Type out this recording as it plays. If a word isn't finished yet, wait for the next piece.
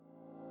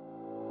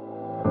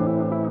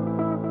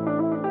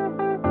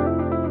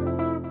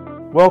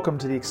Welcome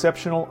to the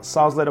Exceptional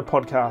Sales Leader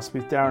Podcast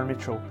with Darren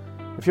Mitchell.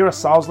 If you're a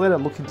sales leader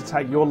looking to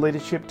take your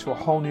leadership to a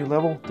whole new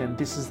level, then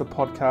this is the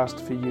podcast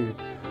for you.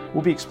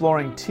 We'll be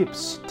exploring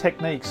tips,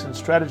 techniques and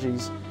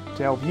strategies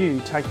to help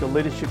you take your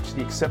leadership to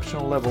the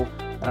exceptional level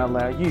and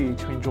allow you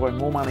to enjoy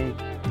more money,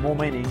 more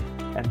meaning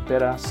and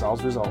better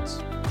sales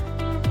results.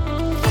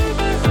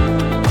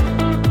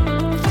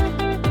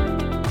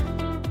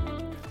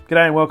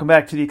 G'day and welcome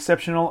back to the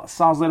Exceptional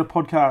Sales Leader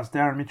Podcast.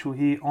 Darren Mitchell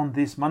here on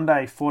this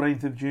Monday,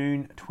 14th of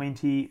June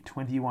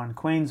 2021.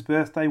 Queen's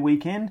birthday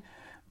weekend,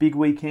 big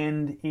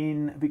weekend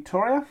in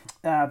Victoria.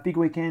 Big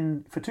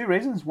weekend for two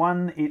reasons.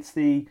 One, it's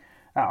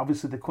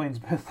obviously the Queen's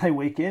birthday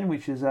weekend,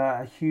 which is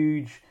a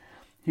huge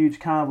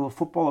carnival of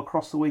football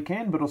across the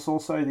weekend, but it's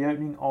also the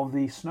opening of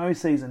the snow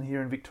season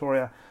here in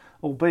Victoria,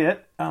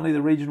 albeit only the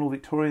regional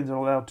Victorians are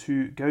allowed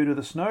to go to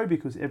the snow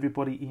because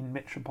everybody in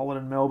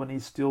metropolitan Melbourne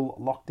is still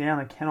locked down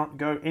and cannot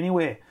go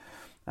anywhere,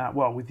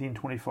 within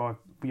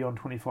beyond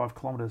 25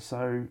 kilometres.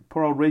 So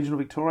poor old regional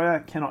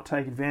Victoria cannot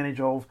take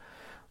advantage of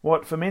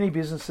what for many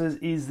businesses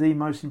is the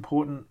most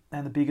important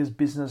and the biggest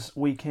business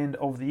weekend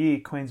of the year,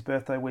 Queen's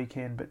birthday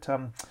weekend. But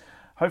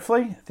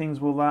hopefully things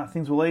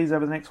will ease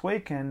over the next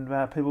week, and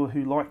people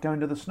who like going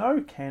to the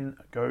snow can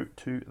go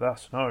to the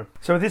snow.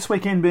 So this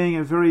weekend being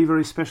a very,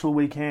 very special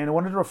weekend, I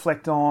wanted to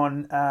reflect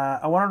on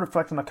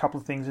a couple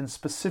of things, and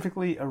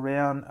specifically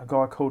around a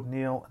guy called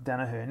Neale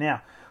Daniher.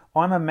 Now,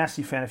 I'm a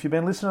massive fan. If you've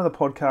been listening to the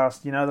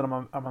podcast, you know that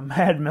I'm a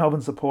mad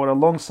Melbourne supporter,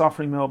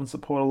 long-suffering Melbourne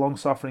supporter,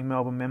 long-suffering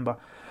Melbourne member.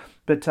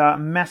 But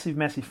massive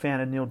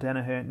fan of Neale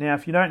Daniher. Now,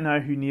 if you don't know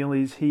who Neale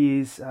is, he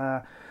is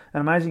an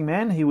amazing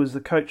man. He was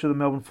the coach of the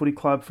Melbourne Footy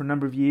Club for a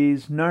number of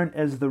years, known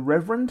as the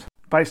Reverend,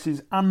 based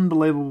his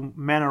unbelievable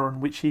manner in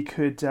which he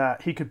could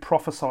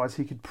prophesise,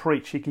 he could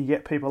preach, he could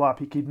get people up,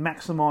 he could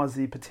maximise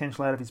the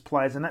potential out of his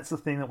players, and that's the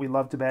thing that we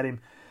loved about him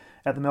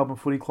at the Melbourne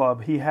Footy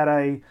Club. He had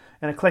an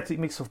eclectic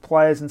mix of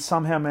players and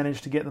somehow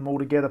managed to get them all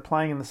together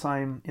playing in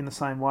the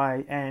same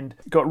way, and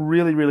got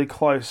really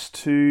close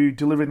to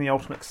delivering the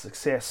ultimate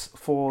success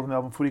for the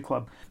Melbourne Footy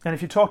Club. And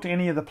if you talk to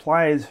any of the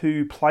players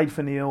who played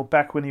for Neale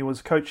back when he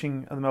was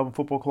coaching at the Melbourne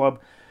Football Club,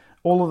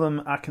 all of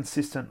them are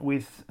consistent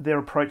with their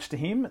approach to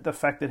him, the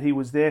fact that he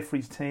was there for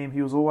his team.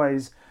 He was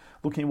always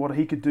looking at what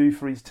he could do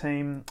for his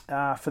team,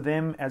 for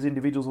them as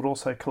individuals, but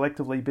also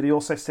collectively. But he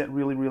also set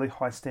really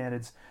high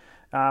standards.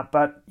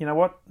 But you know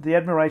what? The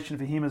admiration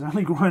for him has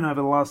only grown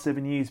over the last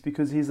 7 years,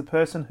 because he's a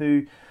person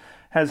who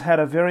has had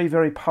a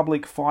very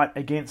public fight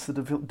against the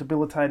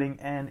debilitating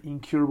and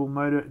incurable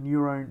motor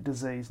neurone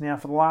disease. Now,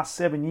 for the last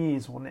 7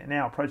 years,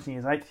 now approaching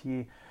his 8th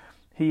year,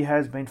 he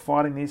has been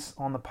fighting this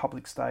on the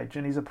public stage,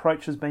 and his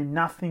approach has been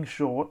nothing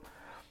short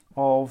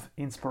of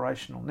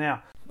inspirational.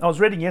 Now, I was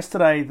reading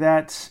yesterday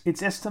that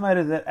it's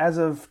estimated that as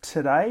of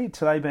today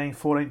being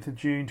 14th of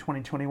June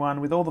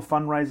 2021, with all the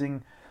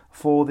fundraising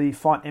for the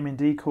Fight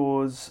MND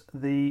cause,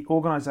 the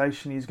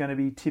organisation is going to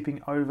be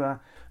tipping over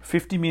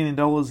 $50 million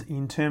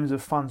in terms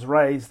of funds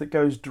raised that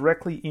goes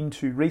directly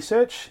into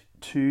research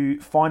to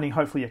finding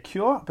hopefully a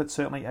cure, but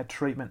certainly a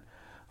treatment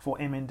for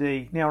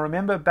MND. Now,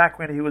 remember back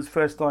when he was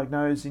first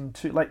diagnosed in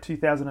late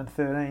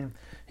 2013,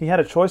 he had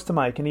a choice to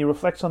make, and he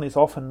reflects on this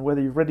often,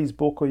 whether you've read his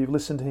book or you've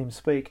listened to him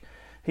speak.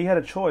 He had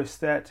a choice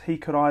that he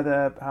could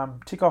either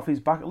tick off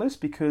his bucket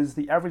list, because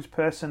the average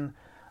person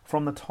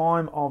from the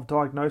time of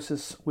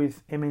diagnosis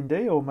with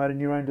MND or motor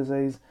neurone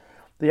disease,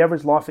 the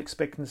average life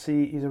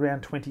expectancy is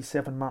around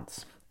 27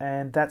 months.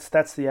 And that's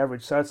the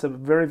average. So it's a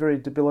very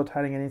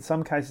debilitating, and in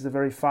some cases a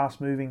very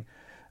fast-moving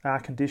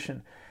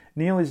condition.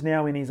 Neale is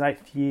now in his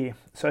 8th year.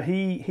 So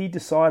he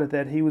decided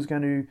that he was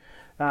going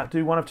to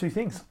do one of two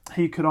things.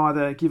 He could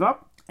either give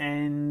up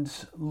and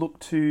look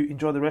to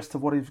enjoy the rest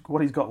of what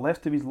he's got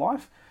left of his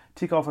life,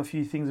 tick off a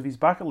few things of his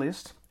bucket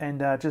list, and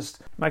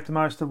just make the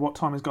most of what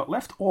time he's got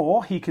left,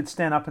 or he could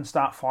stand up and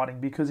start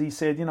fighting, because he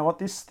said, you know what,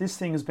 this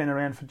thing has been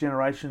around for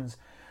generations.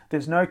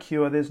 There's no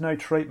cure, there's no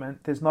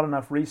treatment, there's not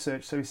enough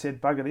research. So he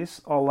said, bugger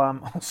this,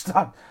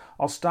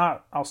 I'll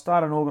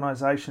start an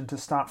organisation to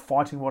start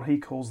fighting what he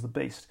calls the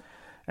beast.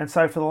 And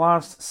so for the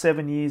last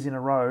 7 years in a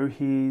row,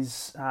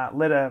 he's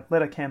led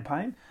a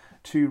campaign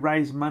to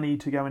raise money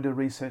to go into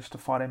research to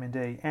fight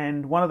MND.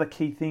 And one of the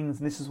key things,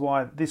 and this is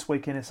why this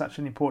weekend is such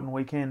an important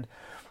weekend,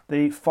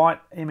 the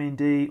Fight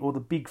MND, or the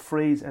Big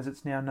Freeze as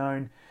it's now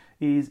known,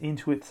 is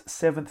into its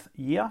 7th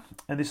year.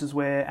 And this is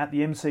where at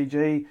the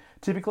MCG,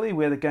 typically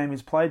where the game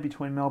is played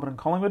between Melbourne and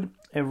Collingwood,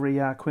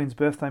 every Queen's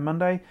birthday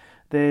Monday,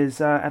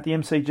 there's at the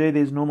MCG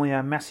there's normally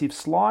a massive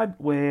slide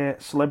where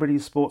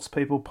celebrities, sports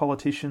people,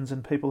 politicians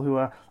and people who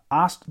are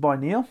asked by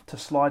Neale to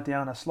slide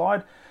down a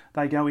slide,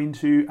 they go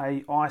into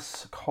a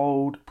ice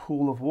cold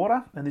pool of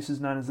water, and this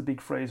is known as the Big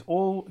Freeze,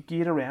 all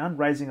geared around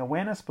raising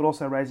awareness but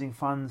also raising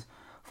funds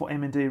for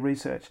MND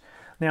research.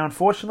 Now,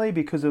 unfortunately,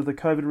 because of the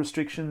COVID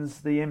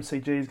restrictions, the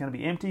MCG is going to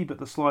be empty, but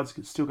the slide's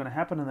still going to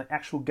happen, and the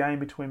actual game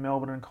between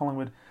Melbourne and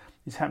Collingwood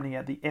is happening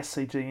at the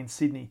SCG in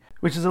Sydney,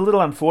 which is a little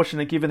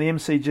unfortunate given the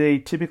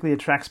MCG typically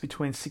attracts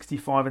between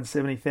 65 and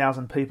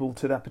 70,000 people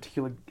to that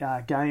particular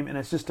game, and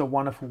it's just a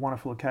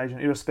wonderful occasion,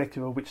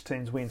 irrespective of which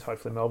teams wins.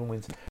 Hopefully Melbourne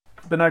wins.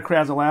 But no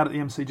crowds allowed at the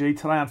MCG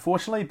today,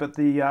 unfortunately. But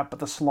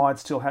the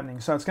slide's still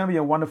happening, so it's going to be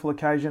a wonderful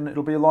occasion.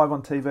 It'll be live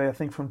on TV, I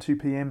think, from 2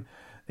 p.m.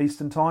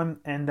 Eastern time,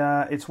 and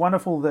it's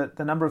wonderful that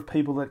the number of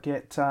people that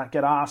get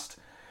asked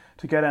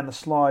to go down the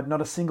slide,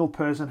 not a single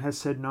person has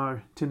said no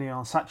to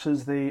Neale, such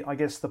as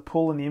the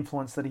pull and the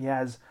influence that he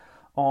has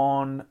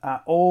on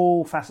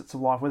all facets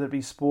of life, whether it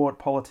be sport,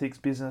 politics,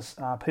 business.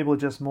 People are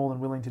just more than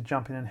willing to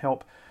jump in and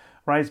help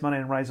raise money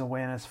and raise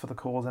awareness for the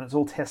cause, and it's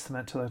all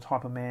testament to the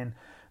type of man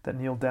that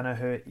Neale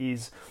Daniher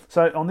is.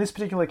 So on this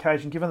particular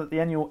occasion, given that the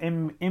annual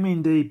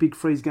MND Big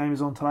Freeze game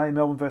is on today,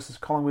 Melbourne versus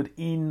Collingwood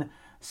in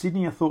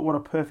Sydney, I thought what a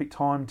perfect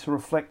time to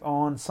reflect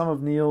on some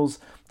of Neale's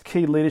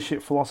key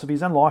leadership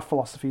philosophies and life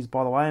philosophies,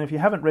 by the way. And if you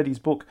haven't read his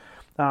book,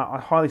 I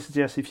highly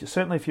suggest,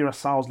 if you're a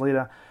sales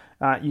leader,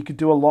 you could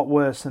do a lot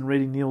worse than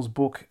reading Neale's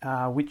book,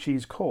 which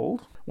is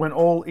called When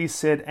All Is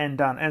Said and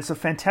Done. And it's a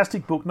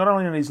fantastic book, not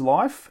only on his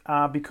life,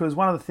 because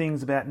one of the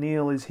things about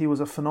Neale is he was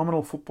a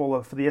phenomenal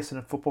footballer for the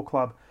Essendon Football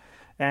Club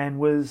and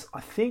was,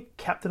 I think,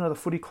 captain of the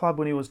footy club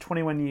when he was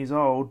 21 years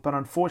old, but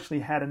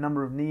unfortunately had a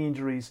number of knee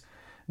injuries,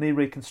 knee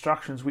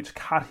reconstructions, which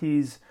cut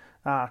his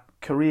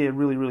career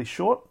really, really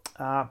short.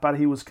 But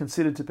he was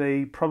considered to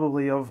be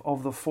probably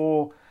of the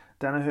four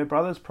Daniher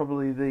brothers,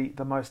 probably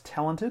the most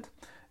talented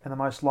and the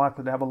most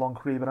likely to have a long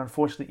career. But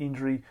unfortunately,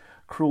 injury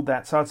cruelled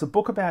that. So it's a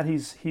book about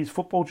his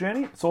football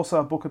journey. It's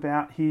also a book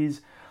about his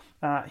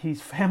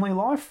family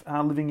life,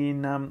 living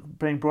in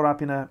being brought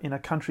up in a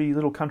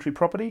little country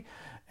property,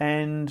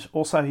 and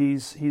also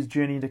his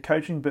journey into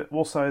coaching, but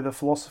also the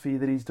philosophy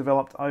that he's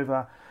developed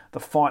over the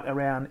fight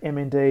around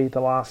MND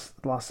the last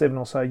 7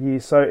 or so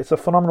years. So it's a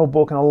phenomenal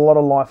book, and a lot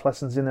of life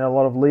lessons in there, a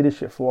lot of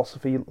leadership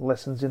philosophy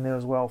lessons in there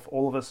as well for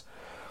all of us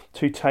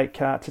to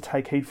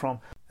take heed from.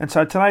 And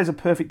so today is a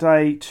perfect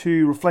day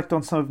to reflect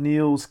on some of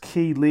Neale's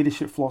key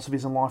leadership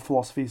philosophies and life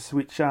philosophies,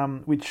 which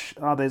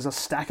there's a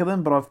stack of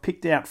them, but I've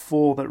picked out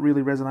 4 that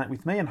really resonate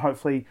with me, and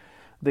hopefully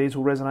these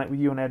will resonate with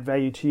you and add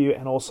value to you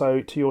and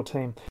also to your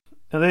team.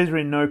 Now, these are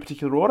in no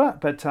particular order,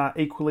 but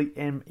equally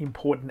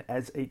important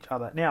as each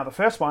other. Now, the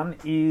first one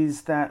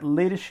is that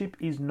leadership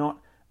is not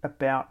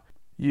about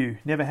you.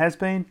 Never has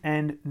been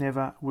and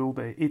never will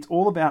be. It's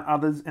all about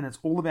others, and it's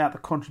all about the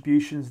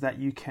contributions that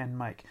you can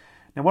make.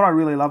 Now, what I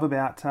really love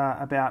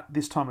about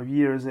this time of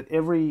year is that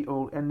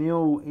and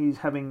Neale is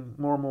having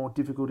more and more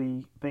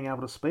difficulty being able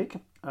to speak.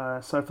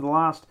 So for the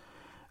last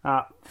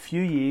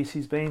few years,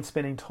 he's been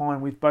spending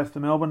time with both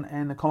the Melbourne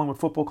and the Collingwood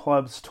football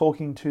clubs,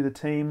 talking to the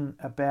team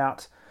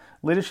about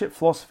leadership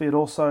philosophy, and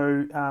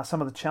also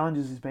some of the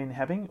challenges he's been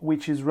having,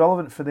 which is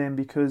relevant for them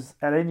because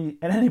at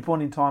any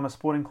point in time, a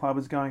sporting club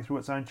is going through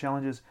its own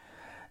challenges.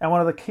 And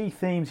one of the key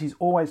themes he's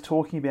always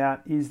talking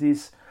about is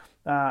this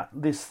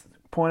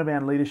point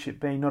about leadership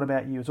being not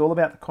about you. It's all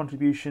about the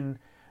contribution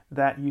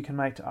that you can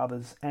make to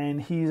others.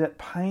 And he's at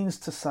pains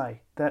to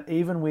say that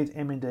even with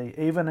MND,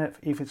 even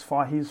if he's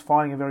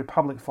fighting a very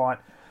public fight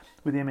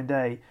with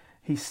MND,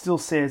 he still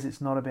says it's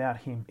not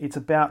about him. It's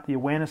about the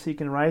awareness he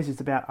can raise.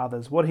 It's about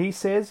others. What he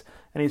says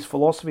and his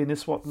philosophy, and this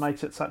is what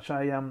makes it such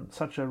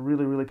a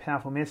really, really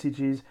powerful message,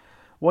 is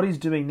what he's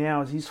doing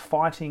now is he's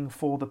fighting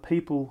for the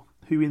people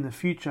who in the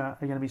future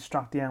are going to be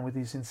struck down with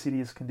this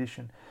insidious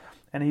condition.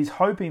 And he's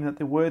hoping that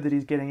the word that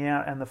he's getting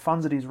out and the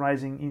funds that he's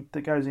raising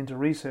that goes into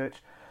research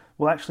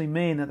will actually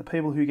mean that the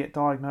people who get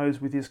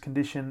diagnosed with this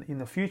condition in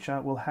the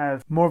future will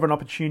have more of an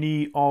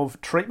opportunity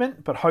of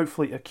treatment, but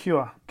hopefully a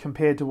cure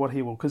compared to what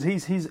he will. Because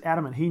he's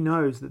adamant. He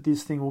knows that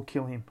this thing will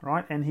kill him,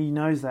 right? And he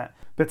knows that.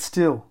 But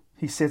still,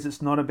 he says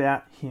it's not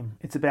about him.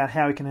 It's about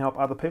how he can help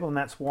other people, and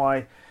that's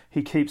why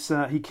he keeps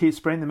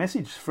spreading the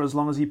message for as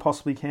long as he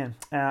possibly can.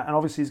 And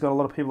obviously, he's got a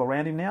lot of people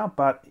around him now,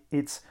 but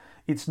it's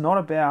not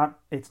about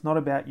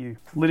you.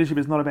 Leadership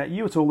is not about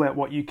you. It's all about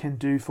what you can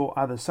do for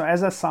others. So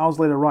as a sales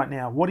leader right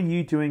now, what are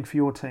you doing for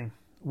your team?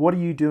 What are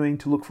you doing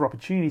to look for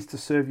opportunities to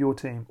serve your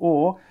team?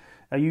 Or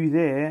are you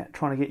there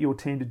trying to get your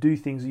team to do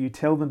things that you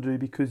tell them to do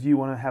because you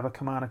want to have a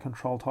command and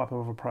control type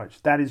of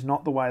approach? That is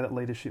not the way that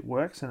leadership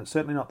works, and it's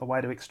certainly not the way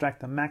to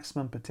extract the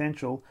maximum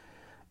potential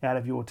out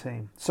of your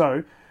team.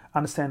 So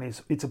understand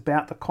this. It's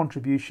about the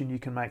contribution you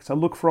can make. So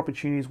look for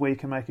opportunities where you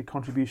can make a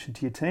contribution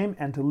to your team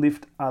and to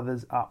lift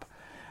others up.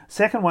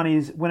 Second one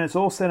is, when it's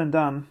all said and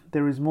done,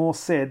 there is more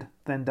said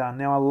than done.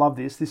 Now, I love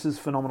this. This is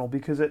phenomenal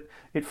because it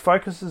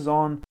focuses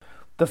on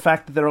the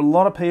fact that there are a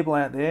lot of people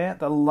out there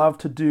that love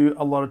to do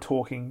a lot of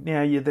talking.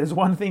 Now, there's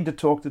one thing to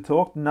talk,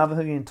 another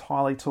thing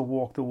entirely to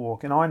walk the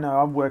walk. And I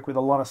know I've worked with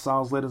a lot of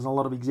sales leaders and a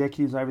lot of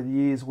executives over the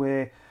years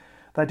where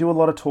they do a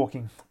lot of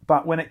talking.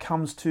 But when it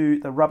comes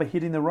to the rubber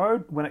hitting the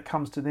road, when it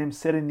comes to them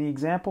setting the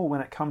example, when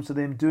it comes to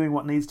them doing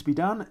what needs to be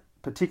done,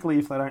 particularly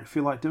if they don't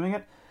feel like doing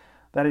it,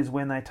 that is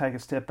when they take a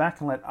step back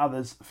and let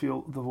others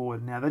fill the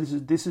void. Now,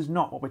 this is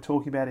not what we're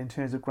talking about in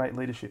terms of great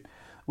leadership.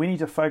 We need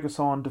to focus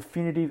on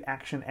definitive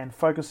action and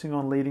focusing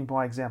on leading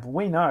by example.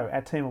 We know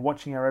our team are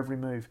watching our every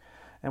move,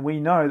 and we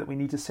know that we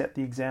need to set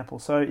the example.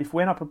 So if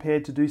we're not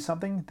prepared to do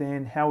something,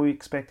 then how we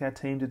expect our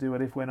team to do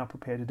it if we're not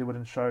prepared to do it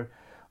and show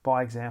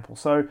by example.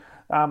 So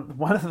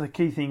one of the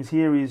key things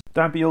here is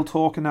don't be all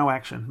talk and no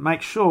action.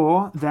 Make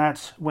sure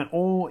that when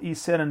all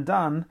is said and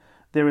done,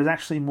 there is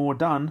actually more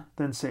done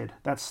than said.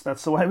 That's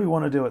the way we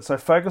want to do it. So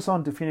focus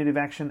on definitive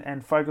action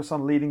and focus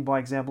on leading by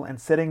example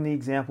and setting the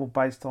example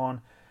based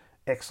on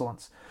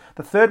excellence.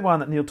 The third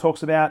one that Neale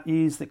talks about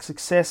is that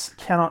success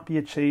cannot be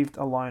achieved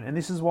alone. And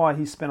this is why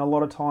he spent a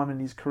lot of time in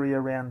his career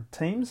around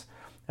teams,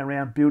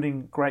 around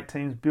building great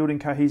teams, building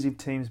cohesive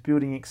teams,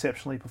 building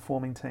exceptionally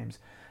performing teams.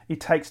 It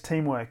takes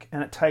teamwork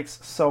and it takes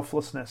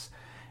selflessness.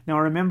 Now,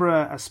 I remember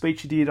a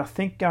speech he did, I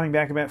think going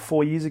back about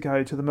 4 years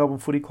ago to the Melbourne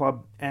Footy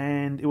Club,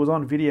 and it was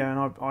on video,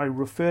 and I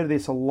refer to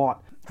this a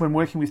lot when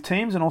working with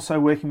teams and also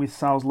working with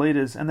sales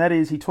leaders, and that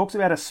is he talks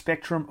about a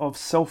spectrum of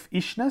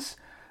selfishness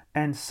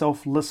and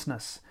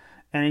selflessness.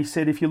 And he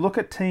said if you look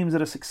at teams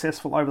that are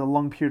successful over a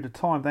long period of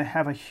time, they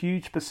have a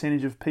huge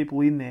percentage of people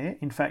in there.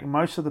 In fact,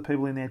 most of the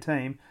people in their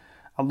team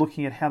are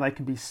looking at how they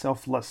can be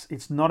selfless.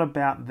 It's not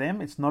about them.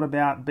 It's not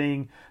about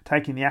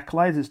taking the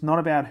accolades. It's not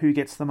about who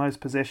gets the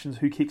most possessions,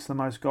 who kicks the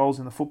most goals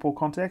in the football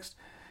context.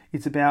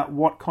 It's about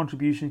what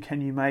contribution can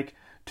you make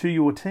to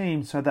your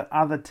team so that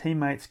other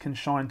teammates can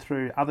shine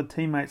through. Other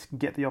teammates can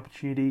get the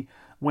opportunity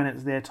when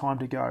it's their time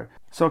to go.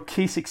 So a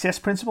key success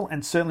principle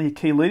and certainly a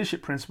key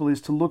leadership principle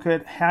is to look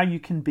at how you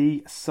can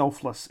be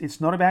selfless. It's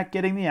not about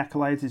getting the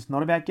accolades. It's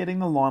not about getting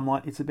the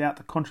limelight. It's about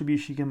the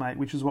contribution you can make,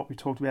 which is what we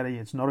talked about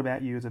here. It's not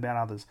about you. It's about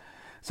others.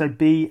 So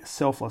be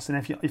selfless.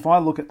 And if I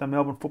look at the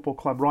Melbourne Football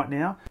Club right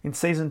now, in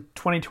season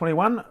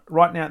 2021,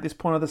 right now at this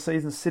point of the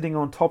season, sitting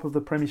on top of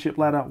the premiership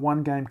ladder,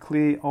 one game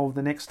clear of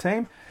the next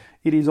team,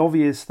 it is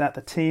obvious that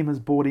the team has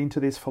bought into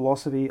this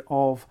philosophy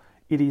of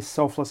it is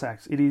selfless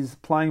acts. It is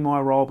playing my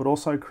role, but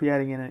also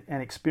creating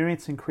an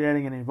experience and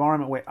creating an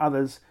environment where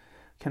others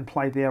can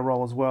play their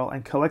role as well.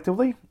 And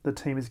collectively, the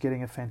team is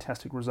getting a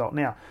fantastic result.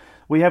 Now,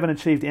 we haven't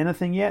achieved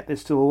anything yet.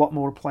 There's still a lot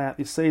more to play out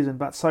this season,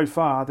 but so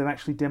far they've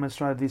actually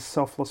demonstrated this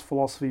selfless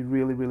philosophy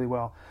really, really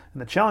well.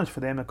 And the challenge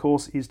for them, of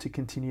course, is to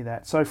continue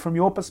that. So from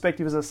your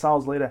perspective as a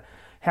sales leader,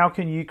 how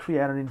can you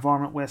create an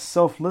environment where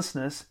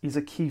selflessness is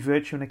a key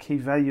virtue and a key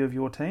value of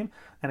your team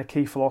and a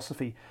key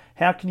philosophy?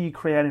 How can you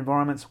create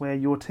environments where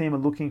your team are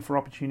looking for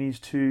opportunities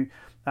to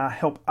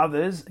help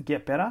others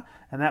get better?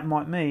 And that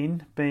might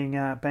mean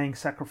being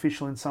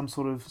sacrificial in some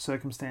sort of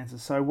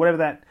circumstances. So whatever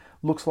that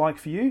looks like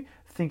for you,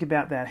 think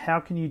about that. How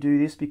can you do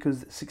this?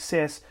 Because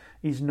success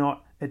is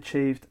not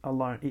achieved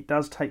alone. It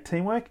does take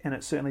teamwork and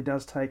it certainly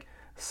does take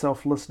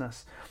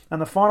selflessness.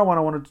 And the final one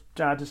I wanted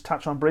to just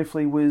touch on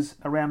briefly was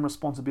around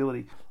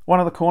responsibility. One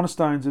of the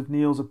cornerstones of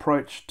Neale's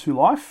approach to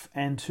life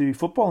and to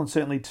football, and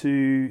certainly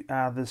to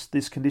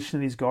this condition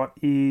that he's got,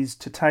 is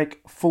to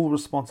take full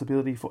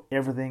responsibility for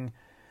everything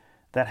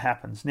that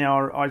happens.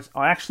 Now,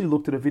 I actually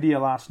looked at a video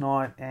last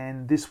night,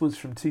 and this was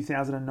from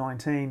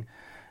 2019,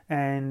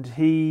 and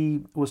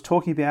he was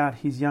talking about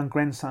his young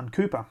grandson,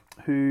 Cooper,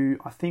 who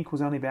I think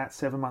was only about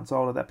 7 months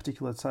old at that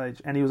particular stage.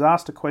 And he was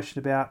asked a question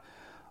about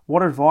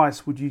what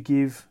advice would you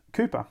give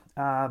Cooper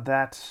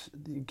that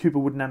Cooper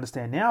wouldn't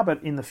understand now,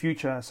 but in the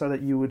future, so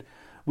that you would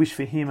wish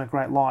for him a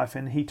great life.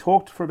 And he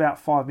talked for about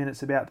 5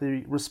 minutes about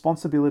the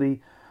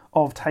responsibility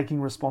of taking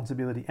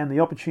responsibility and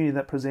the opportunity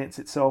that presents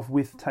itself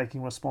with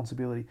taking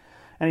responsibility.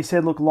 And he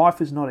said, look,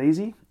 life is not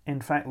easy. In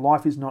fact,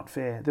 life is not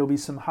fair. There'll be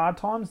some hard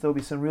times, there'll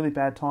be some really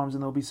bad times,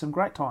 and there'll be some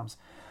great times.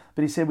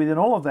 But he said within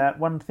all of that,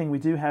 one thing we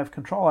do have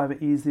control over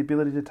is the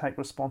ability to take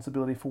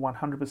responsibility for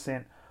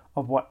 100%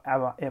 of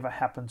whatever ever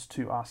happens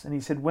to us. And he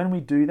said when we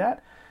do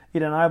that,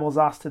 it enables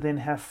us to then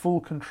have full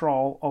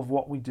control of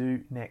what we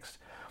do next.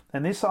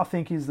 And this, I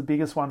think, is the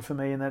biggest one for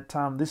me, and that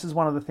this is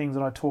one of the things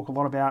that I talk a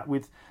lot about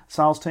with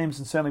sales teams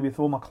and certainly with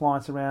all my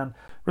clients around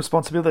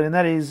responsibility, and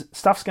that is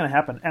stuff's going to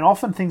happen. And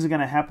often things are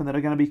going to happen that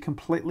are going to be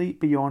completely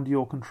beyond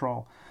your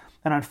control.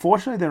 And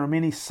unfortunately, there are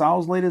many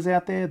sales leaders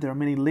out there, there are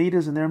many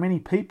leaders, and there are many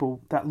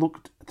people that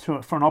look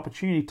for an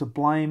opportunity to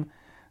blame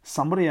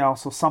somebody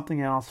else or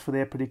something else for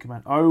their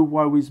predicament. Oh,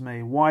 woe is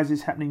me. Why is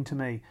this happening to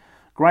me?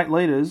 Great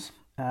leaders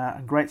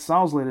and great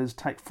sales leaders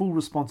take full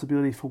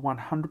responsibility for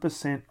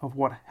 100% of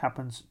what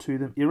happens to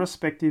them,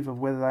 irrespective of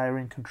whether they are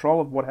in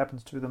control of what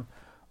happens to them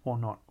or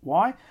not.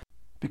 Why?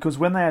 Because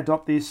when they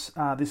adopt this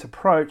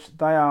approach,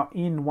 they are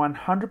in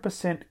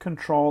 100%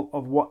 control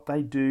of what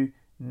they do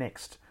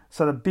next.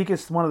 So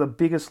one of the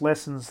biggest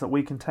lessons that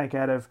we can take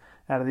out of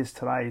this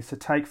today is to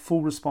take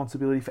full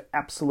responsibility for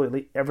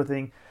absolutely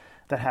everything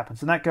that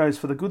happens. And that goes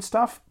for the good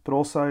stuff, but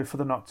also for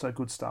the not so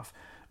good stuff.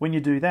 When you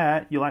do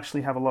that, you'll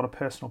actually have a lot of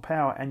personal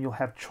power, and you'll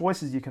have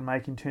choices you can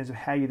make in terms of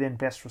how you then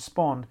best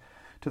respond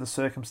to the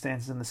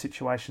circumstances and the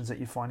situations that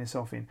you find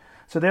yourself in.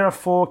 So there are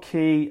 4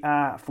 key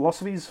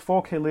philosophies,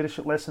 4 key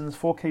leadership lessons,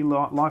 4 key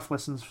life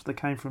lessons that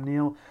came from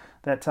Neale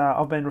that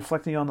I've been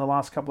reflecting on the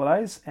last couple of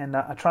days, and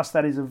I trust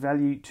that is of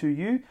value to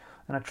you.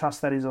 and I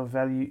trust that is of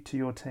value to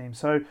your team.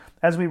 So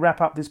as we wrap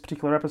up this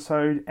particular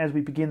episode, as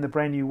we begin the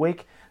brand new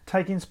week,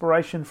 take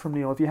inspiration from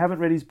Neale. If you haven't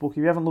read his book, if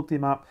you haven't looked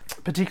him up,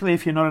 particularly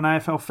if you're not an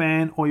AFL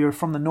fan or you're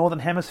from the Northern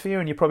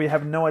Hemisphere and you probably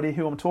have no idea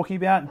who I'm talking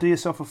about, do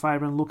yourself a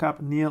favour and look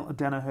up Neale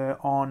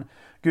Daniher on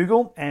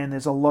Google, and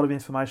there's a lot of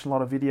information, a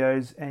lot of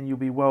videos, and you'll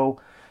be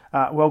well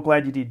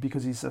glad you did,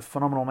 because he's a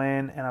phenomenal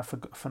man and a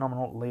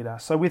phenomenal leader.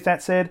 So with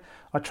that said,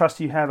 I trust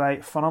you have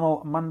a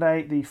phenomenal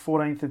Monday, the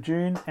 14th of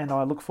June, and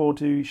I look forward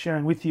to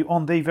sharing with you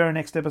on the very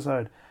next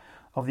episode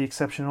of the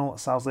Exceptional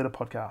Sales Leader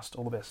Podcast.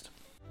 All the best.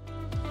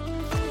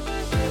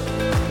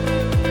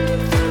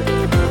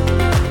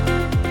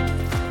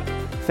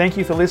 Thank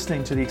you for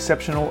listening to the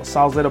Exceptional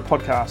Sales Leader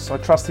Podcast. I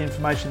trust the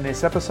information in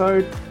this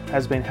episode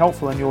has been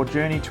helpful in your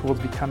journey towards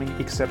becoming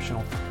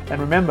exceptional. And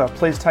remember,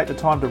 please take the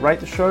time to rate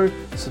the show,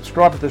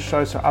 subscribe to the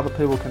show so other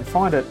people can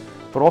find it,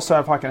 but also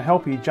if I can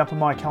help you, jump on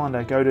my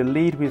calendar, go to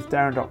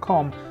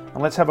leadwithdarren.com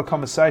and let's have a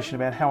conversation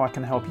about how I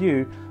can help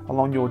you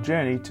along your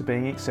journey to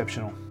being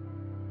exceptional.